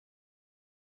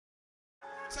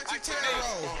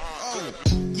CexxiTarot. Oh,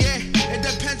 yeah, it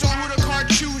depends on who the card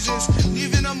chooses,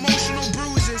 leaving emotional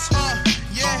bruises.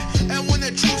 Yeah, and when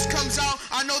the truth comes out,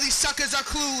 I know these suckers are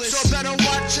clueless. So better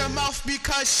watch your mouth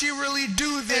because she really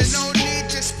do this. No need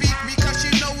to speak because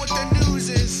you know what the news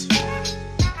is.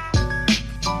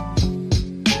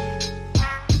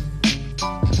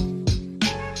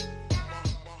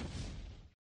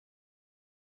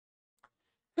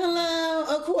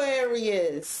 Hello,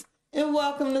 Aquarius, and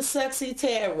welcome to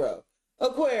CexxiTarot.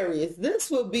 Aquarius, this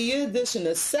will be your edition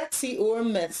of Cexxi or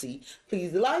Messy.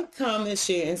 Please like, comment,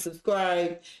 share, and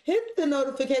subscribe. Hit the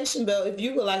notification bell if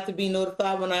you would like to be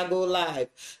notified when I go live.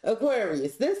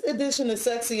 Aquarius, this edition of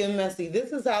Cexxi and Messy,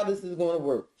 this is how this is going to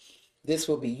work. This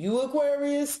will be you,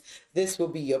 Aquarius. This will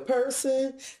be your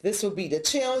person. This will be the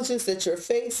challenges that you're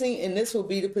facing, and this will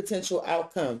be the potential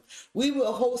outcome. We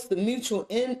will host the mutual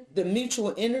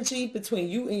energy between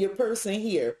you and your person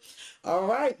here. All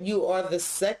right, you are the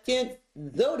second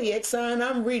zodiac sign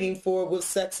I'm reading for with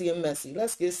Cexxi and Messy.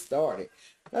 Let's get started.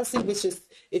 Let's see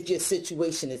if your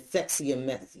situation is sexy and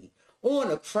messy. On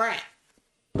a crack.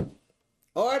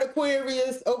 All right,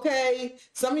 Aquarius, okay?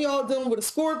 Some of y'all dealing with a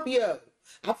Scorpio.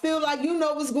 I feel like you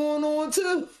know what's going on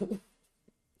too.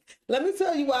 Let me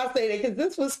tell you why I say that, because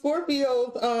this was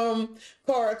Scorpio's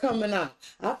card coming out.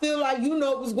 I feel like you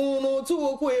know what's going on too,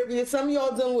 Aquarius. Some of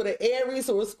y'all dealing with an Aries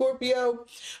or a Scorpio.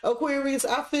 Aquarius,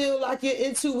 I feel like your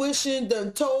intuition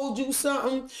done told you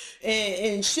something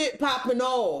and shit popping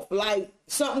off. Like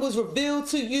something was revealed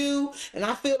to you, and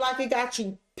I feel like it got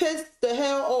you pissed the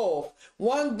hell off.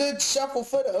 One good shuffle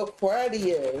for the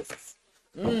Aquarius.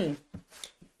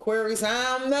 Aquarius,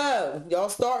 I don't know. Y'all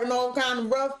starting all kind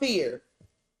of rough here.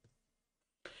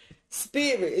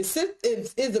 Spirit,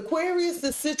 is Aquarius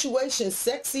the situation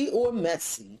sexy or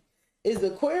messy? Is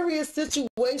Aquarius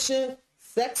situation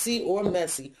sexy or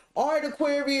messy? All right,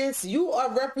 Aquarius, you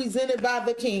are represented by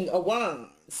the King of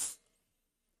Wands.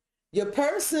 Your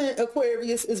person,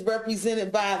 Aquarius, is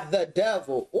represented by the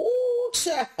Devil. Ooh,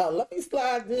 child, let me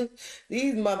slide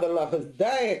these mother lovers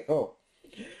down.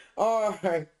 All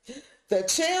right. The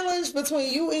challenge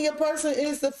between you and your person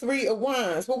is the Three of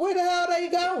Wands. But where the hell are they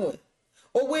going?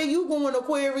 Or where you going,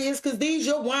 Aquarius? Because these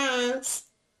your wands.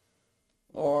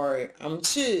 All right, I'm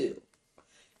chill.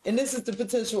 And this is the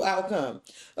potential outcome.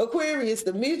 Aquarius,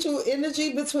 the mutual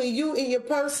energy between you and your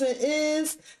person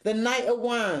is the Knight of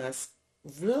Wands.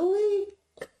 Really?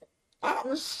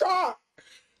 I'm shocked.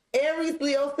 Aries,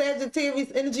 Leo,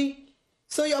 Sagittarius energy.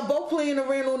 So y'all both playing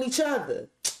around on each other.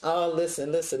 Oh,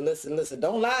 listen.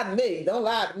 Don't lie to me. Don't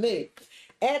lie to me.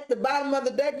 At the bottom of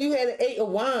the deck, you had an Eight of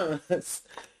Wands.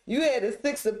 You had a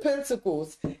Six of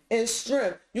Pentacles and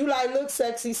Strength. You like, look,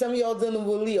 Sexy. Some of y'all dealing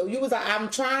with Leo. You was like, I'm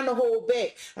trying to hold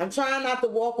back. I'm trying not to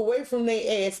walk away from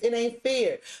their ass. It ain't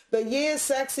fair. But yeah,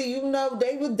 Sexy, you know,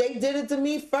 they did it to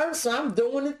me first, so I'm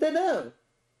doing it to them.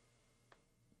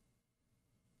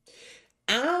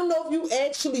 I don't know if you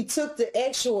actually took the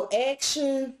actual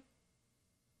action.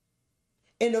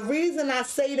 And the reason I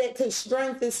say that, because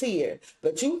Strength is here.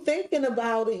 But you thinking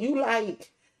about it, you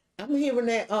like, I'm hearing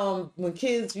that when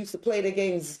kids used to play the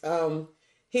games,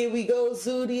 here we go,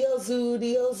 Zudio,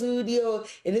 Zudio, Zudio.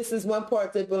 And this is one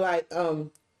part that be like,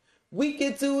 we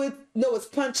could do it. No, it's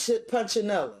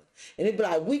Punchinella. And it'd be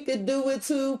like, we could do it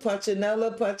too,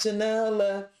 Punchinella,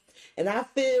 Punchinella. And I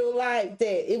feel like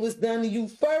that it was done to you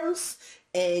first,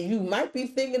 and you might be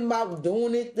thinking about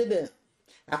doing it to them.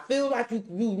 I feel like you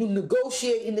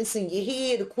negotiating this in your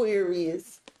head,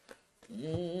 Aquarius.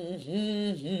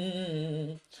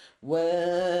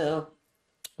 Well,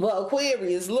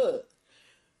 Aquarius, look.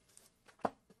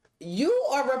 You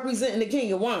are representing the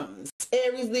King of Wands.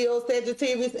 Aries, Leo,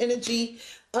 Sagittarius energy.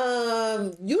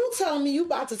 You telling me you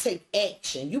about to take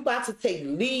action. You about to take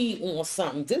lead on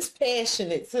something.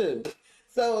 Dispassionate too.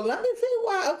 So let me see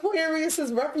why Aquarius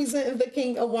is representing the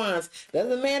King of Wands.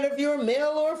 Doesn't matter if you're a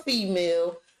male or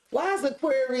female. Why is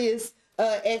Aquarius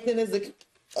acting as a...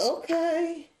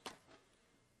 Okay.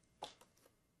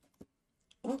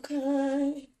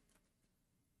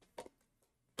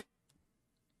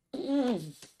 Some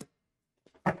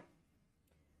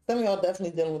of y'all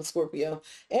definitely dealing with a Scorpio.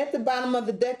 At the bottom of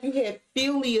the deck, you have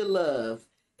Filial Love.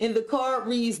 And the card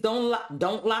reads, don't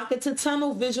lock it to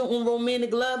tunnel vision on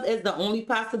romantic love as the only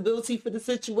possibility for the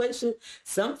situation.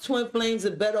 Some twin flames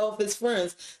are better off as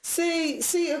friends.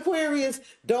 See, Aquarius,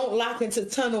 don't lock into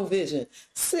tunnel vision.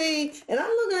 See, and I'm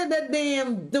looking at that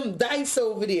them dice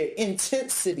over there.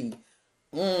 Intensity.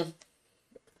 And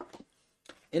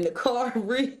the card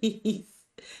reads,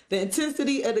 the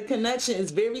intensity of the connection is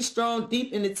very strong,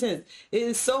 deep, and intense. It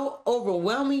is so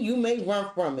overwhelming, you may run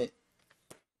from it.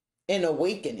 An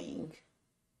awakening.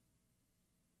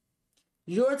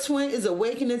 Your twin is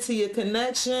awakening to your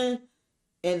connection,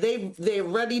 and they're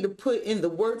ready to put in the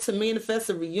work to manifest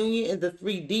a reunion in the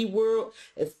 3D world.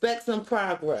 Expect some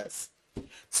progress.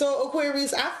 So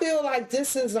Aquarius, I feel like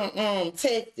this is a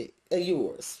tactic of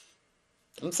yours.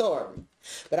 I'm sorry,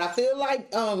 but I feel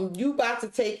like you about to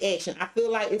take action. I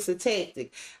feel like it's a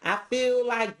tactic. I feel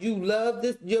like you love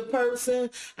your person.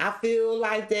 I feel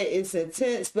like that it's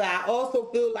intense, but I also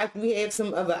feel like you have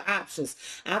some other options.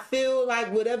 I feel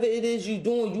like whatever it is you're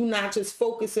doing, you're not just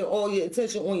focusing all your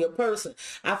attention on your person.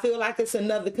 I feel like it's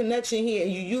another connection here,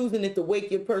 and you're using it to wake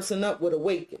your person up with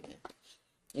awakening.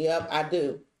 Yep, I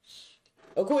do.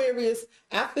 Aquarius,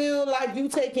 I feel like you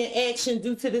taking action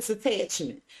due to this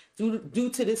attachment. Due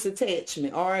to this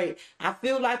attachment, all right? I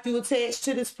feel like you attached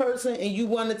to this person and you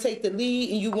want to take the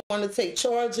lead and you want to take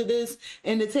charge of this.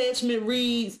 And the attachment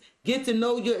reads, get to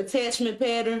know your attachment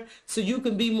pattern so you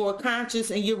can be more conscious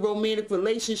in your romantic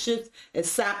relationships and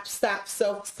stop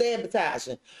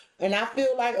self-sabotaging. And I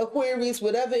feel like, Aquarius,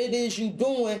 whatever it is you're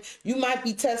doing, you might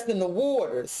be testing the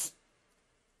waters.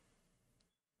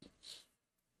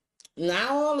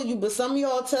 Not all of you, but some of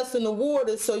y'all testing the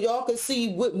waters so y'all can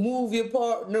see what move your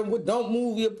partner, what don't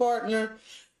move your partner.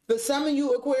 For some of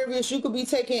you, Aquarius, you could be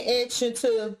taking action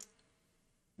to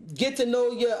get to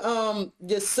know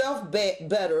yourself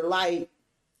better. Like,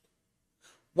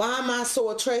 why am I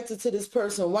so attracted to this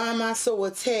person? Why am I so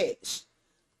attached?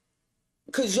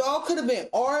 Because y'all could have been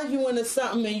arguing or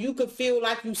something and you could feel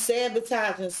like you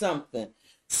sabotaging something.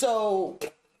 So...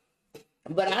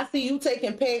 but I see you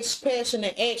taking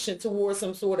passionate action towards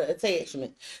some sort of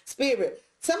attachment. Spirit,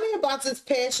 tell me about this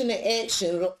passionate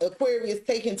action Aquarius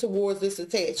taking towards this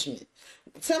attachment.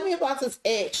 Tell me about this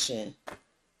action.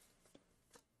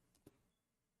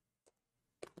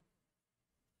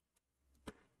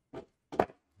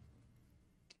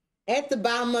 At the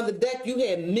bottom of the deck, you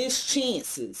had missed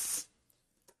chances.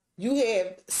 You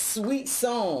have sweet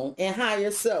song and higher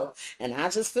self. And I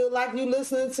just feel like you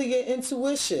listening to your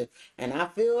intuition. And I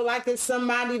feel like it's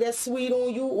somebody that's sweet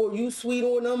on you or you sweet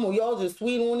on them or y'all just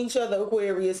sweet on each other,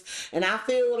 Aquarius. And I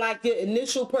feel like your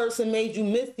initial person made you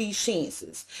miss these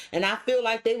chances. And I feel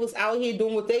like they was out here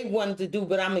doing what they wanted to do,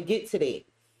 but I'm going to get to that.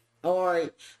 All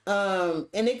right.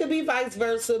 And it could be vice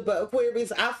versa, but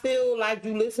Aquarius, I feel like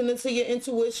you listening to your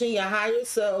intuition, your higher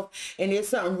self, and there's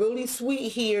something really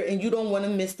sweet here, and you don't want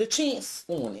to miss the chance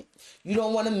on it. You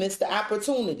don't want to miss the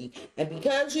opportunity. And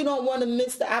because you don't want to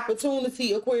miss the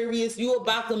opportunity, Aquarius, you're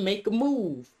about to make a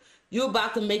move. You're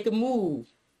about to make a move.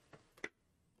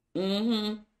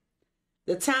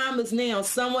 The time is now.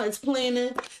 Someone is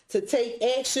planning to take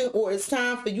action, or it's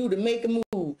time for you to make a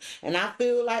move. And I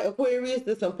feel like, Aquarius,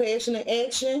 there's some passionate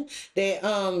action that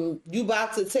you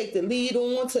about to take the lead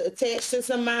on to attach to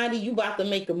somebody. You about to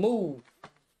make a move.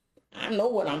 I know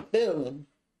what I'm feeling.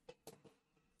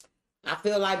 I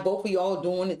feel like both of y'all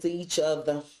doing it to each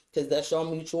other because that's your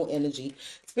mutual energy.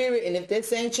 Spirit, and if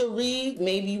this ain't your read,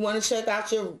 maybe you want to check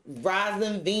out your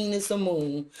rising Venus or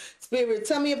moon. Spirit,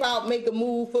 tell me about make a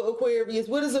move for Aquarius.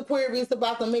 What is Aquarius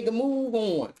about to make a move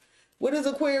on? What is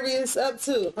Aquarius up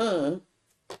to?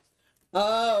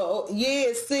 Oh,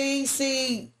 yeah,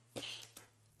 see.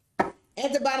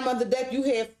 At the bottom of the deck, you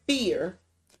have fear.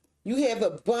 You have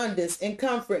abundance and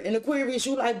comfort. And Aquarius,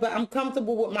 you like, but I'm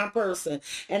comfortable with my person.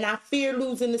 And I fear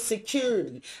losing the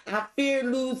security. I fear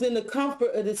losing the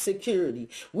comfort of the security.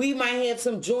 We might have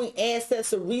some joint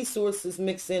assets or resources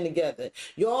mixed in together.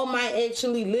 Y'all might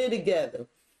actually live together.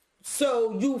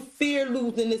 So you fear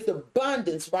losing this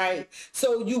abundance, right?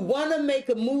 So you want to make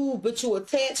a move, but you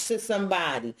attached to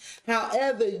somebody.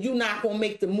 However, you're not going to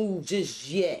make the move just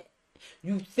yet.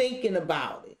 You thinking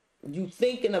about it.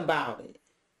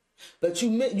 But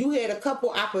you had a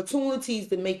couple opportunities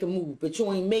to make a move, but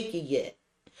you ain't make it yet.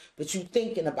 But you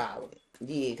thinking about it.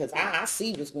 Yeah, because I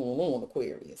see what's going on,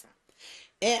 Aquarius.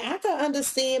 And I can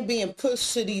understand being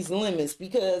pushed to these limits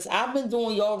because I've been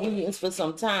doing y'all readings for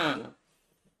some time.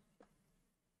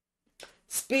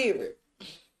 Spirit.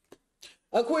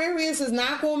 Aquarius is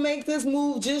not going to make this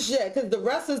move just yet because the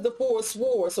rest is the Four of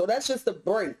Swords. So that's just a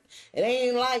break. It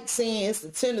ain't like saying it's the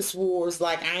Ten of Swords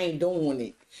like I ain't doing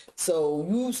it. So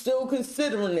you still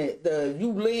considering it.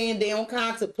 You laying down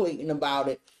contemplating about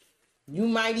it. You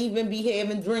might even be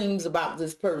having dreams about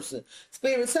this person.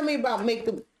 Spirit, tell me about make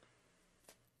the...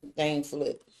 Dang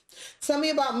flip. Tell me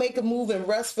about make a move and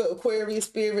rest for Aquarius,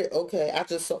 Spirit. Okay, I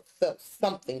just felt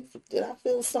something. Did I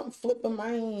feel something flip in my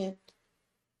hand?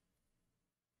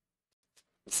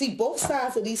 See, both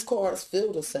sides of these cards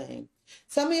feel the same.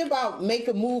 Tell me about make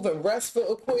a move and rest for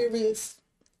Aquarius.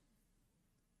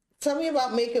 Tell me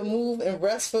about make a move and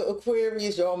rest for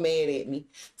Aquarius. Y'all mad at me.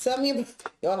 Tell me about,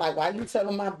 y'all like, why you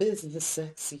telling my business,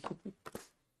 sexy?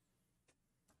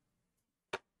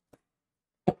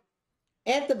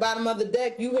 At the bottom of the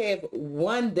deck, you have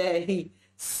one day,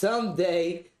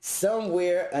 someday,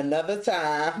 somewhere, another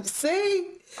time.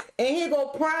 See? And here go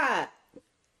pride.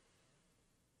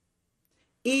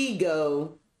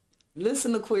 Ego.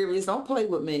 Listen, Aquarius, don't play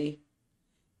with me.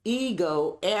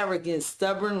 Ego, arrogance,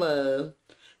 stubborn love,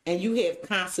 and you have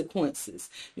consequences.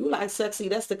 You like, sexy,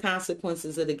 that's the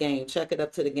consequences of the game. Check it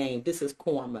up to the game. This is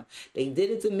karma. They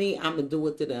did it to me, I'm going to do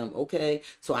it to them, okay?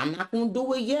 So I'm not going to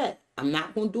do it yet. I'm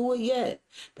not going to do it yet.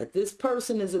 But this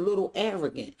person is a little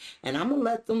arrogant, and I'm going to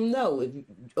let them know, if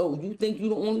you think you're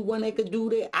the only one that could do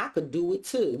that, I could do it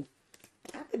too.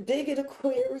 I could dig it,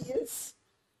 Aquarius.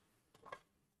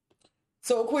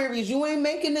 So Aquarius, you ain't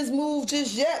making this move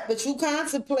just yet, but you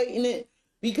contemplating it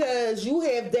because you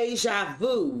have deja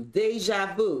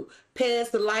vu,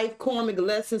 past life karmic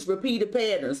lessons, repeated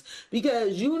patterns.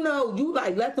 Because you know, you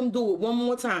like, let them do it one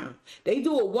more time. They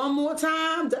do it one more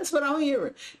time. That's what I'm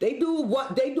hearing. They do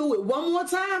it one more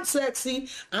time, sexy.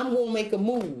 I'm gonna make a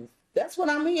move. That's what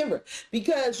I'm hearing.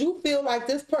 Because you feel like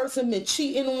this person been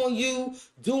cheating on you,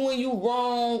 doing you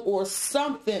wrong, or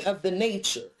something of the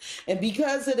nature. And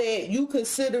because of that, you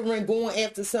considering going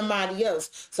after somebody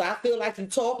else. So I feel like you're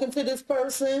talking to this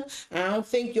person. I don't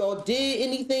think y'all did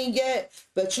anything yet.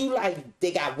 But you like,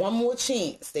 they got one more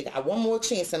chance. They got one more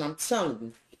chance. And I'm telling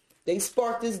you, they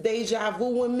sparked this deja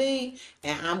vu in me.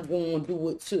 And I'm going to do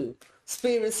it too.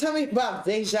 Spirit, tell me about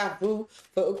deja vu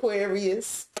for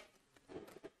Aquarius.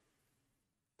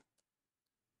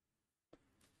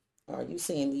 Are you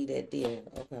saying leave that there?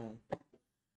 Okay.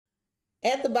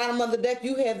 At the bottom of the deck,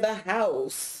 you have the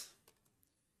house.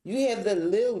 You have the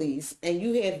lilies and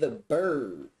you have the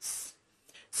birds.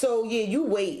 So yeah, you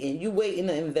waiting. You waiting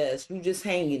to invest. You just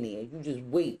hanging there. You just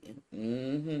waiting.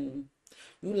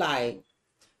 You like,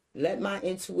 let my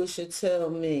intuition tell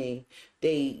me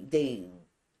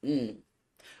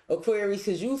Aquarius,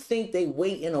 because you think they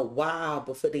waiting a while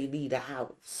before they leave the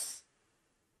house.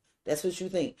 That's what you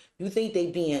think. You think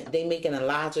they making a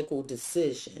logical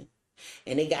decision,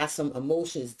 and they got some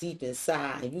emotions deep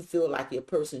inside, and you feel like your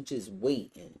person just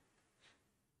waiting,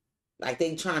 like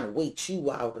they trying to wait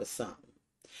you out or something.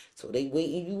 So they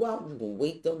waiting you out. You gonna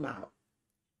wait them out.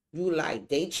 You like,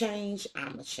 they change,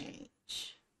 I'ma change.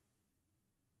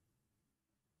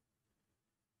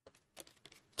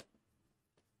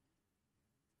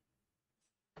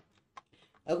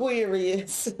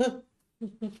 Aquarius.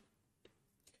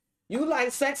 You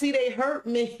like, sexy, they hurt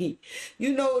me.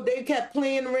 You know, they kept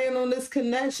playing around on this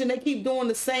connection. They keep doing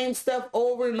the same stuff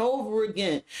over and over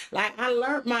again. Like, I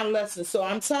learned my lesson. So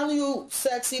I'm telling you,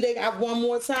 sexy, they got one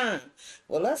more time.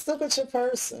 Well, let's look at your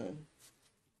person.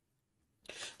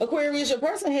 Aquarius, your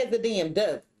person had the damn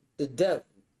devil. The devil.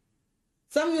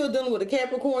 Some of you are dealing with a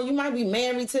Capricorn. You might be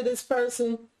married to this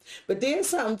person. But there's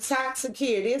something toxic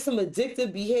here. There's some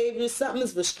addictive behavior. Something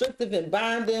is restrictive and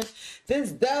binding.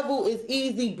 This devil is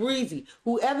easy breezy.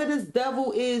 Whoever this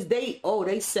devil is, they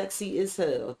sexy as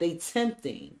hell. They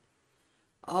tempting.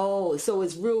 Oh, so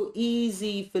it's real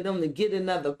easy for them to get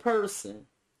another person.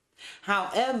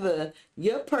 However,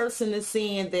 your person is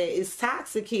saying that it's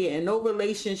toxic here and no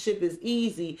relationship is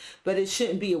easy, but it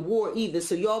shouldn't be a war either.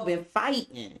 So y'all been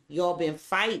fighting. Y'all been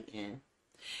fighting.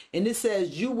 And it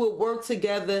says you will work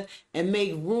together and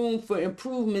make room for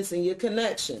improvements in your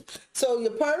connection. So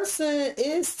your person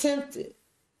is tempted.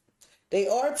 They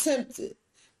are tempted.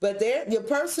 But your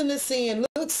person is saying,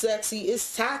 look, sexy,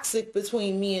 it's toxic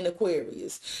between me and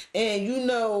Aquarius. And you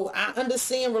know, I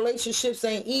understand relationships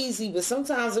ain't easy, but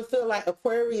sometimes I feel like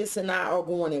Aquarius and I are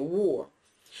going at war.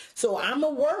 So I'm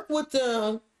going to work with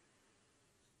them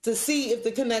to see if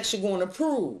the connection going to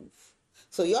improve.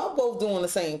 So y'all both doing the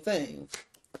same thing.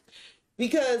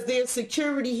 Because there's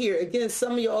security here. Again,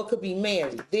 some of y'all could be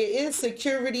married. There is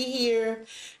security here,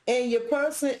 and your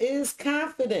person is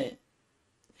confident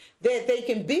that they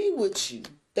can be with you.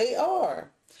 They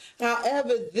are.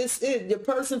 However, your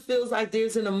person feels like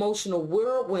there's an emotional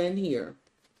whirlwind here.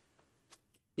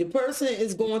 Your person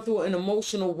is going through an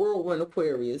emotional whirlwind,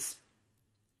 Aquarius.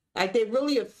 Like they're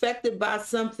really affected by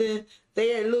something.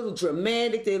 They're a little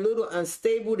dramatic. They're a little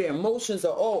unstable. Their emotions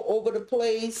are all over the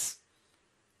place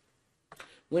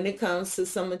when it comes to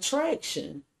some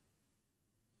attraction,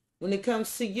 when it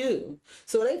comes to you.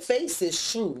 So they face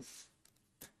this truth.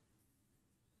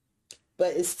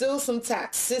 But it's still some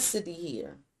toxicity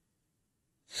here.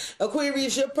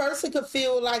 Aquarius, your person could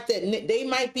feel like that they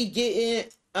might be getting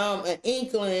an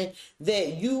inkling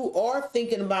that you are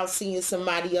thinking about seeing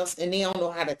somebody else and they don't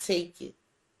know how to take it.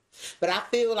 But I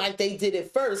feel like they did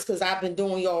it first because I've been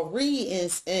doing y'all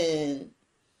readings, and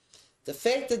the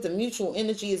fact that the mutual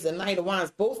energy is the Knight of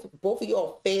Wands, both of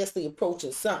y'all fastly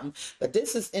approaching something, but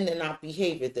this is in and out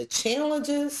behavior. The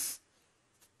challenges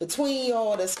between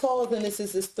y'all that's causing this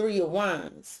is this Three of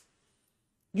Wands.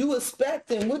 You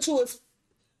expecting what you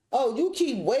oh, you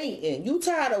keep waiting. You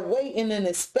tired of waiting and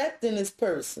expecting this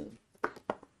person.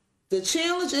 The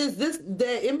challenge is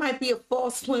that it might be a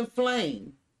false twin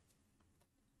flame.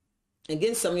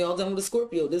 Again, some of y'all done with a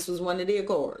Scorpio. This was one of their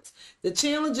cards. The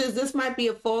challenge is this might be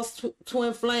a false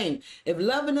twin flame. If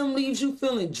loving them leaves you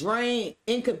feeling drained,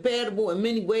 incompatible in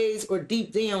many ways, or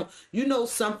deep down, you know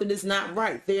something is not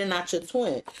right. They're not your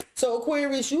twin. So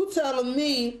Aquarius, you telling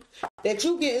me that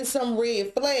you getting some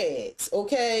red flags,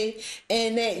 okay?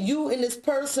 And that you and this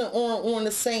person are on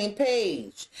the same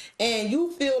page. And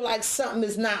you feel like something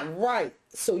is not right.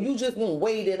 So you just gonna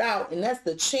wait it out. And that's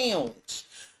the challenge.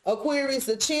 Aquarius,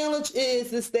 the challenge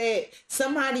is that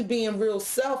somebody being real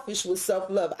selfish with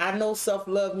self-love. I know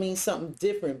self-love means something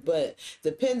different, but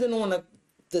depending on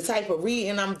the type of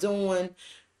reading I'm doing,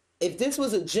 if this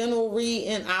was a general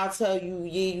reading, I'll tell you,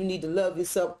 yeah, you need to love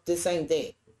yourself. This ain't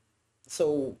that.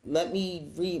 So let me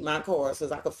read my cards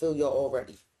because I can feel y'all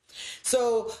already.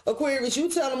 So Aquarius, you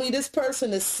telling me this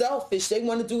person is selfish. They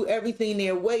want to do everything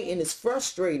their way and it's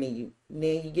frustrating you. Now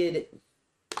you get it.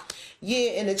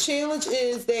 Yeah, and the challenge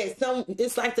is that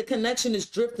it's like the connection is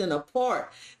drifting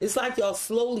apart. It's like y'all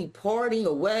slowly parting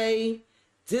away,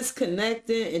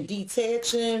 disconnecting and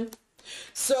detaching.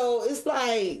 So it's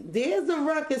like there's a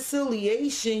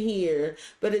reconciliation here,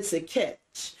 but it's a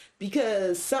catch.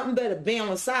 Because something better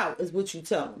balance out is what you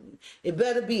telling me. It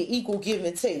better be an equal give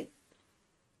and take.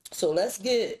 So let's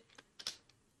get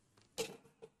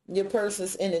your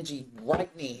person's energy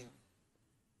right now.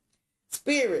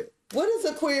 Spirit. What is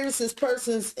Aquarius's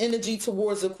person's energy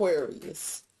towards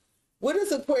Aquarius? What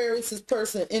is Aquarius's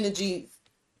person energy?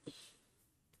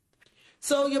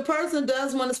 So your person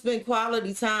does want to spend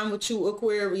quality time with you,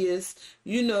 Aquarius.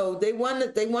 You know, they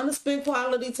want to spend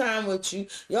quality time with you.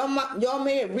 Y'all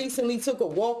may have recently took a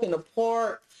walk in the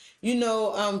park. You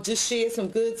know, just shared some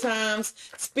good times.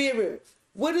 Spirit.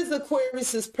 What is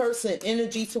Aquarius's person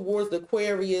energy towards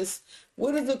Aquarius?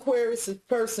 What is Aquarius's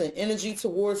person energy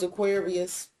towards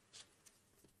Aquarius?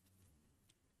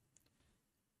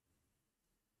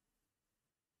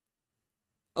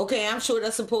 Okay, I'm sure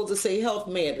that's supposed to say health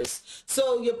matters.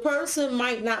 So your person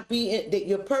might not be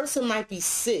your person might be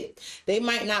sick. They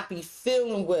might not be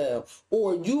feeling well,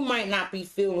 or you might not be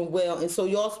feeling well, and so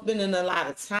y'all spending a lot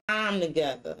of time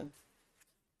together.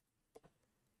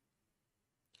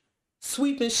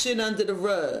 Sweeping shit under the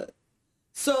rug.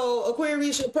 So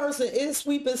Aquarius, your person is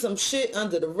sweeping some shit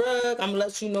under the rug. I'm gonna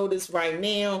let you know this right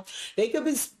now. They could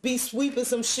be sweeping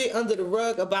some shit under the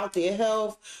rug about their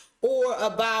health or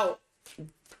about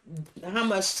how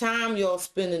much time y'all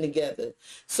spending together.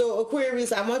 So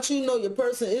Aquarius, I want you to know your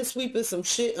person is sweeping some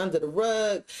shit under the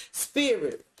rug.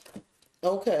 Spirit.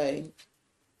 Okay.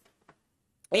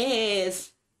 It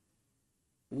has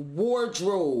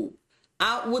wardrobe.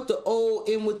 Out with the old,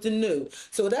 in with the new.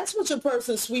 So that's what your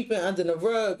person's sweeping under the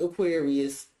rug,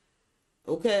 Aquarius.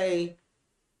 Okay.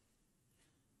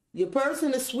 Your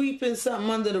person is sweeping something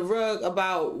under the rug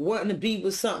about wanting to be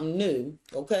with something new.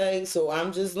 Okay. So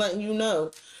I'm just letting you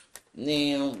know.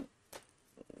 Now,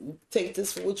 take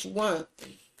this for what you want.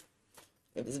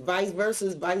 If it's vice versa,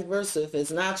 it's vice versa. If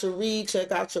it's not your read,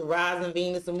 check out your rising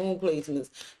Venus and moon placements.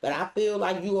 But I feel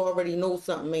like you already know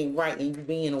something ain't right and you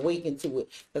being awakened to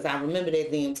it. Because I remember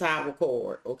that damn Tower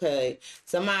card, okay?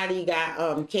 Somebody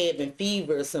got cabin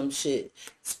fever or some shit.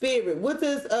 Spirit, what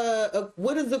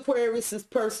is Aquarius's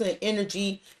person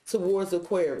energy towards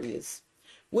Aquarius?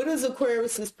 What is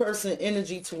Aquarius's person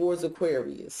energy towards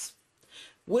Aquarius?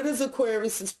 What is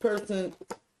Aquarius's person...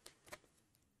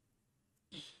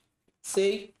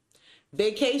 See?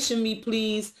 Vacation me,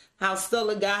 please. How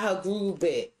Stella got her groove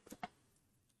back.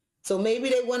 So maybe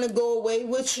they want to go away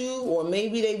with you, or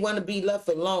maybe they want to be left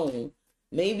alone.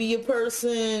 Maybe your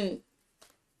person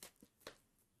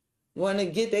want to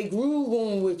get their groove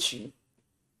on with you.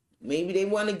 Maybe they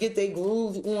want to get their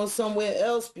groove on somewhere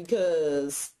else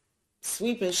because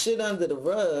sweeping shit under the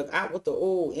rug, out with the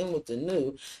old, in with the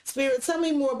new. Spirit, tell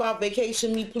me more about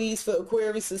vacation me, please, for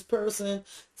Aquarius's person.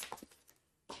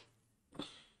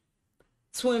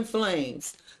 Twin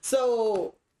flames.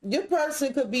 So your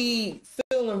person could be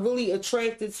feeling really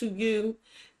attracted to you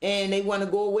and they want to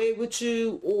go away with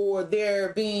you, or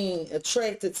they're being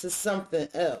attracted to something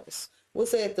else.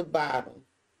 What's at the bottom?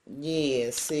 Yeah,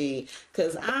 see,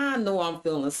 because I know I'm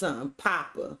feeling something.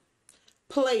 Papa,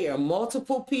 player,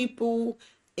 multiple people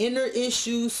inner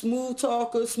issues, smooth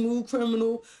talker, smooth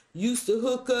criminal, used to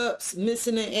hookups,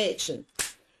 missing in action.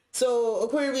 So,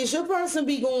 Aquarius, your person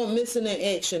be going missing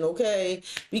in action, okay?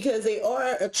 Because they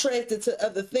are attracted to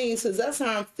other things, because that's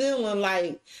how I'm feeling,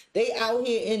 like they out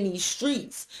here in these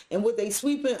streets. And what they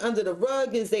sweeping under the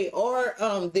rug is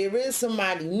there is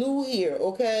somebody new here,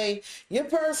 okay? Your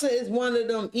person is one of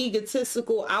them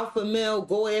egotistical alpha male,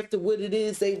 go after what it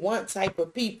is they want type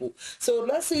of people. So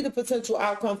let's see the potential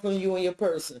outcome from you and your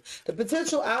person. The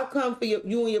potential outcome for you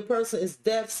and your person is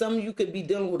death. Some of you could be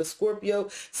dealing with a Scorpio.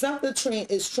 Something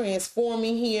is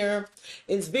transforming here.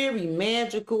 It's very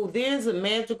magical. There's a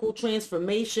magical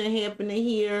transformation happening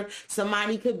here.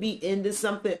 Somebody could be into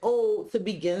something old to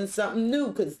begin something new,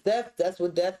 because death, that's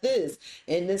what death is.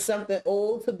 And there's something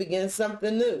old to begin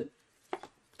something new.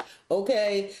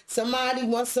 Okay, somebody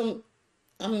wants some,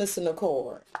 I'm missing a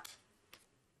card.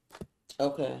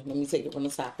 Okay, let me take it from the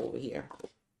top over here.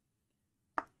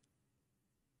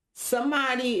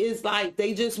 Somebody is like,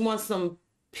 they just want some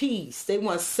peace. They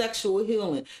want sexual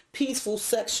healing, peaceful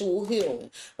sexual healing.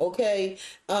 Okay,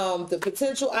 the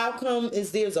potential outcome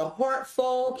is there's a heart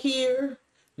fog here,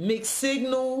 mixed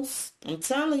signals. I'm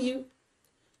telling you,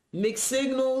 mixed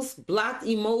signals, blocked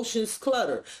emotions,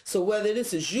 clutter. So whether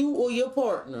this is you or your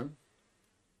partner,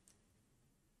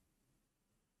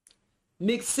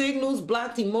 mixed signals,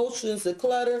 blocked emotions, the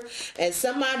clutter, and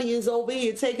somebody is over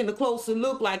here taking a closer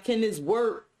look, like, can this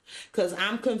work? Because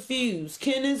I'm confused.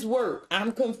 Can this work?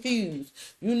 I'm confused.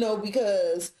 You know,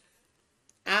 because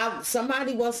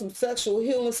somebody wants some sexual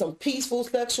healing, some peaceful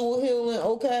sexual healing,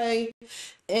 okay?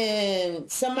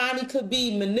 And somebody could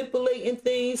be manipulating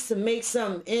things to make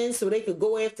something end so they could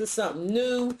go after something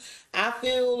new. I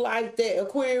feel like that,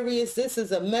 Aquarius, this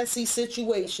is a messy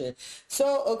situation.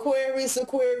 So, Aquarius,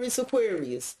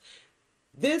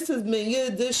 this has been your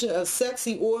edition of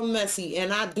Sexy or Messy,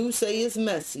 and I do say it's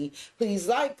messy. Please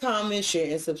like, comment,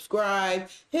 share, and subscribe.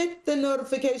 Hit the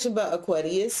notification bell,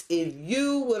 Aquarius, if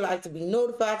you would like to be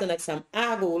notified the next time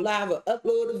I go live or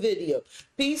upload a video.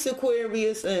 Peace,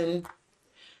 Aquarius, and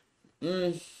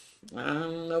I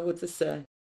don't know what to say.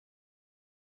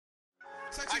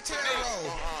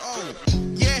 CexxiTarot.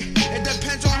 Yeah, it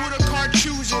depends on who the card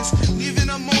chooses, leaving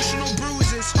emotional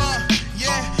bruises.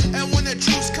 Yeah, and when the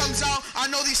truth comes out, I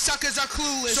know these suckers are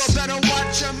clueless. So better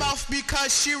watch your mouth,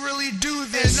 because she really do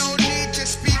this. There's no need to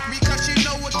speak, because she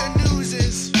know what the